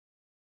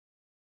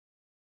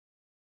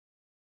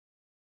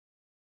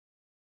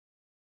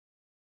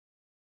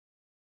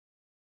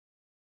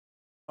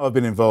I've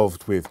been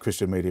involved with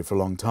Christian media for a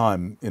long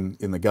time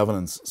in the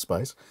governance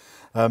space.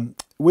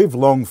 We've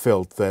long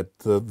felt that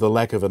the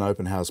lack of an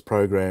open house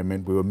program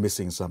meant we were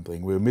missing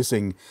something. We were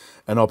missing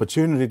an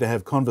opportunity to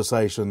have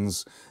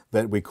conversations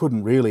that we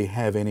couldn't really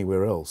have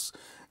anywhere else.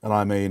 And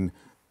I mean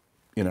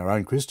in our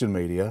own Christian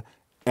media,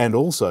 and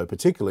also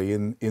particularly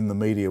in the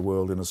media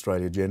world in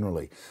Australia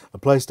generally. A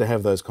place to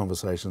have those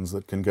conversations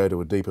that can go to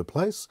a deeper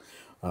place,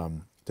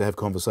 to have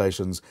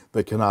conversations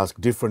that can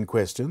ask different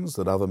questions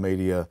that other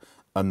media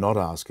are not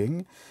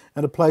asking,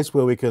 and a place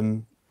where we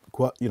can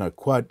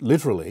quite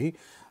literally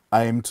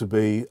aim to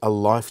be a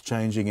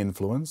life-changing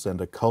influence and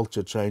a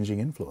culture-changing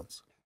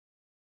influence.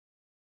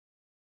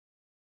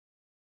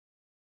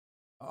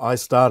 I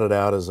started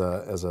out as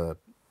a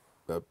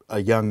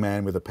young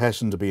man with a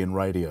passion to be in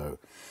radio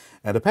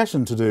and a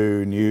passion to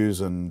do news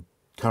and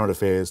current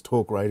affairs,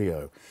 talk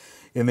radio.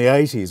 In the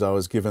 80s, I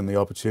was given the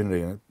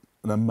opportunity, an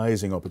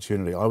amazing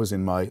opportunity. I was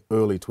in my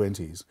early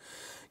 20s,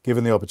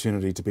 given the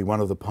opportunity to be one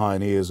of the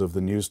pioneers of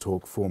the news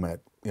talk format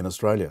in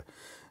Australia.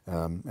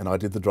 And I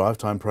did the drive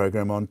time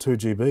program on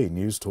 2GB,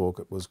 News Talk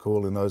it was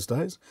called in those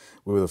days.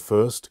 We were the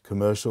first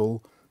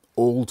commercial,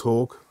 all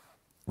talk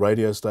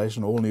radio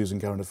station, all news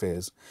and current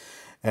affairs.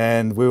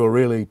 And we were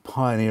really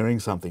pioneering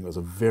something. It was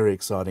a very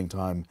exciting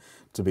time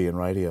to be in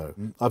radio.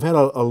 I've had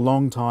a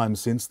long time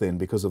since then,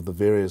 because of the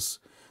various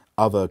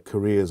other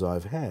careers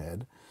I've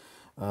had,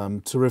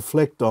 to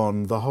reflect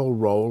on the whole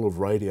role of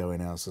radio in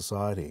our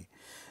society.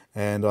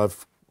 And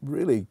I've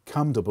really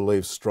come to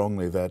believe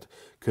strongly that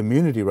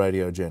community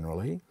radio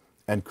generally,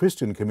 and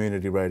Christian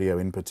community radio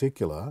in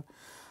particular,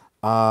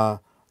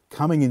 are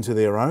coming into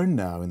their own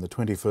now in the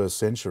 21st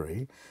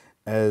century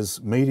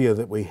as media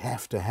that we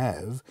have to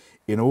have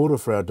in order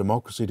for our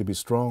democracy to be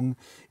strong,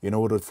 in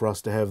order for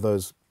us to have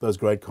those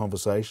great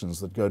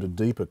conversations that go to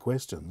deeper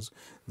questions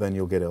than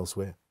you'll get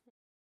elsewhere.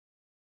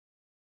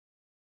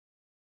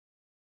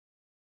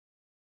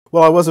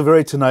 Well, I was a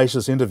very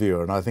tenacious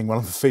interviewer, and I think one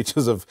of the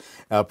features of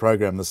our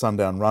program, the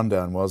Sundown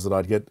Rundown, was that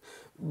I'd get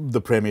the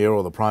Premier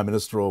or the Prime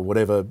Minister or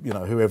whatever,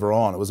 whoever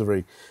on.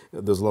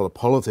 There's a lot of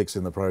politics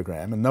in the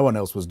program, and no one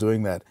else was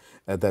doing that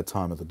at that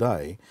time of the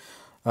day.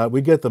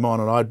 We'd get them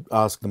on and I'd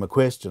ask them a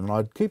question, and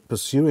I'd keep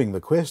pursuing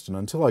the question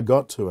until I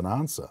got to an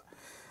answer.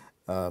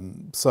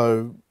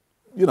 So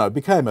it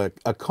became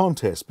a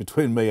contest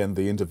between me and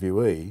the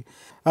interviewee.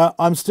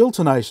 I'm still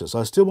tenacious.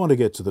 I still want to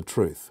get to the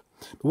truth.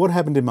 But what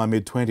happened in my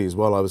mid-20s,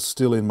 while I was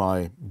still in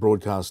my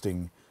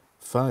broadcasting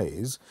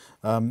phase,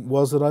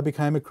 was that I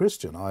became a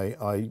Christian.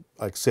 I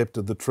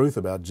accepted the truth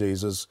about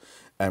Jesus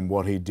and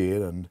what he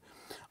did, and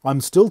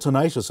I'm still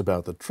tenacious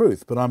about the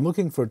truth, but I'm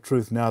looking for a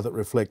truth now that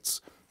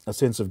reflects a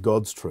sense of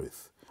God's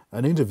truth.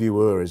 An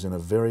interviewer is in a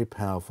very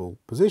powerful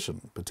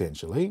position,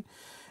 potentially,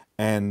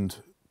 and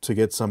to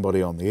get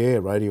somebody on the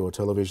air, radio or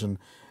television,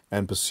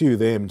 and pursue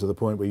them to the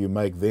point where you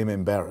make them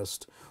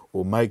embarrassed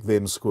or make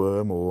them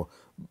squirm or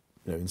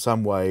in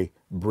some way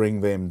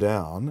bring them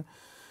down,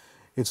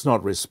 it's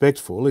not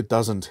respectful. It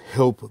doesn't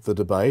help the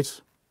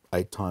debate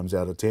 8 times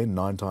out of 10,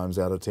 9 times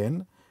out of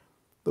 10.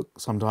 Look,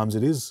 sometimes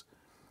it is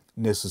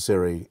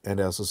necessary, and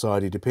our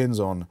society depends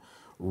on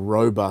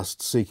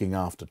robust seeking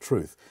after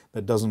truth.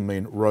 That doesn't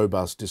mean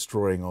robust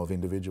destroying of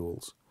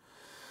individuals.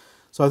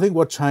 So I think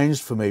what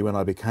changed for me when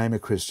I became a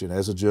Christian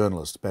as a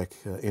journalist back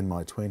in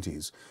my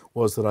 20s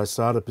was that I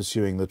started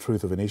pursuing the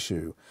truth of an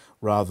issue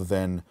rather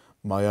than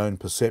my own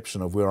perception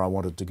of where I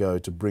wanted to go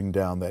to bring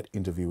down that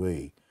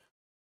interviewee.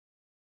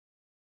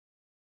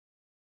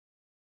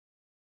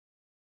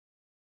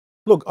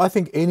 Look, I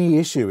think any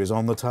issue is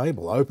on the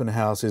table. Open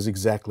house is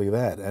exactly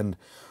that. And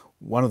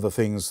one of the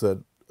things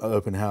that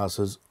Open House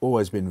has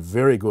always been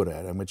very good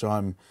at, and which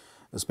I'm,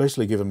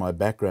 especially given my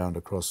background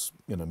across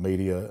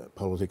media,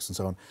 politics and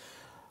so on,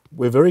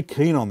 we're very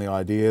keen on the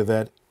idea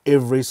that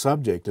every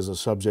subject is a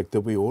subject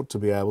that we ought to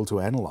be able to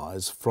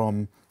analyse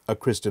from a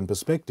Christian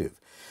perspective.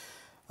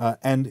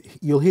 And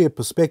you'll hear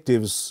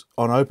perspectives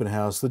on Open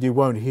House that you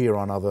won't hear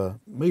on other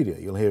media.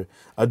 You'll hear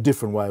a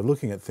different way of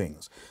looking at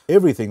things.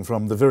 Everything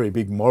from the very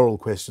big moral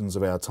questions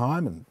of our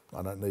time, and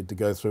I don't need to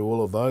go through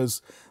all of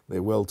those,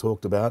 they're well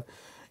talked about,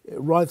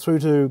 right through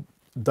to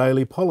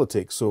daily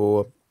politics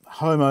or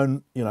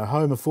home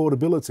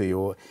affordability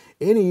or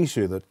any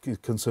issue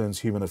that concerns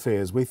human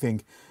affairs. We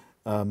think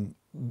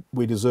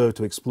we deserve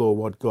to explore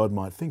what God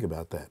might think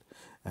about that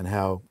and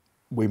how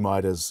we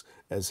might, as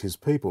his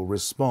people,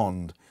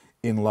 respond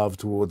in love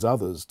towards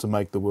others to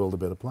make the world a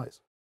better place.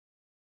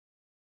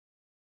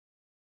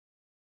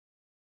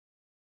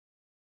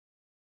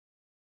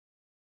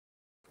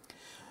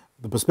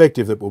 The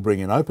perspective that we'll bring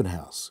in Open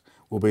House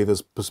will be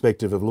this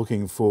perspective of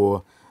looking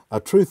for a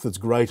truth that's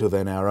greater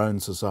than our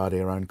own society,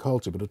 our own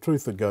culture, but a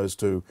truth that goes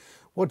to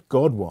what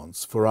God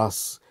wants for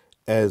us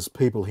as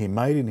people he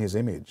made in his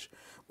image,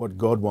 what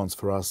God wants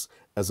for us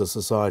as a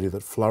society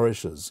that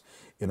flourishes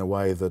in a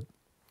way that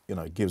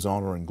gives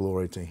honour and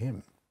glory to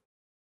him.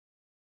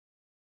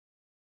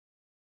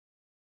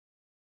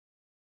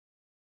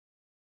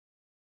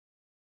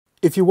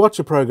 If you watch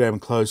a program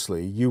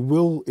closely, you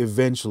will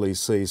eventually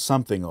see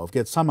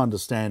get some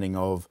understanding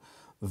of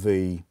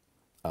the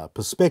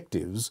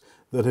perspectives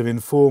that have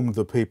informed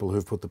the people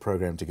who've put the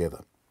program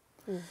together.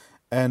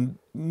 And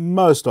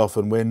most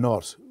often we're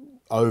not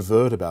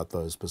overt about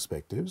those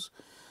perspectives.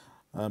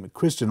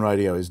 Christian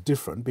radio is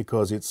different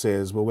because it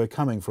says, well, we're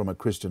coming from a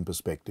Christian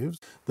perspective.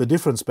 The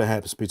difference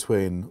perhaps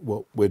between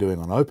what we're doing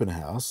on Open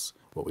House,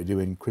 what we do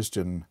in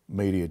Christian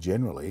media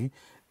generally,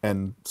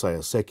 and say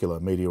a secular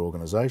media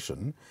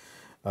organisation,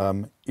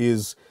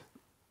 is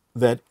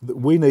that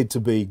we need to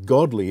be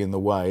godly in the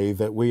way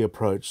that we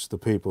approach the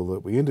people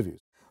that we interview.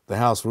 The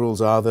house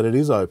rules are that it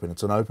is open.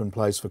 It's an open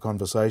place for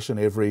conversation.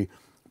 Every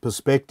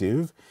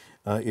perspective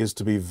is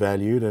to be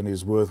valued and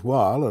is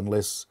worthwhile,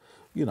 unless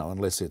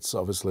it's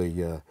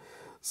obviously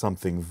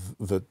something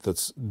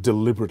that's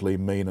deliberately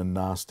mean and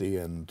nasty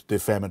and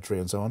defamatory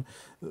and so on.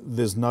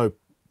 There's no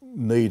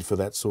need for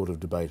that sort of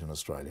debate in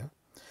Australia.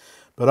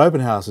 But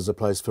Open House is a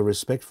place for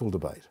respectful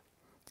debate.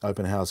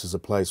 Open House is a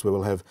place where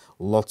we'll have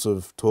lots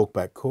of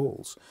talkback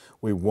calls.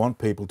 We want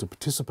people to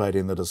participate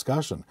in the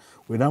discussion.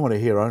 We don't want to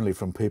hear only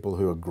from people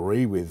who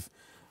agree with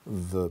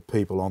the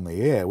people on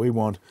the air. We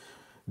want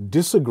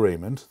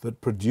disagreement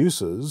that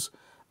produces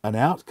an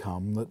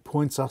outcome that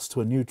points us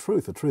to a new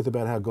truth, a truth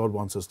about how God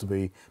wants us to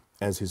be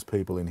as his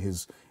people in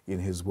his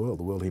world,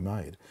 the world he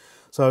made.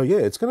 So yeah,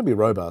 it's going to be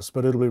robust,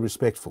 but it'll be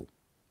respectful.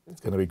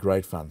 It's going to be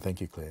great fun.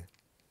 Thank you, Claire.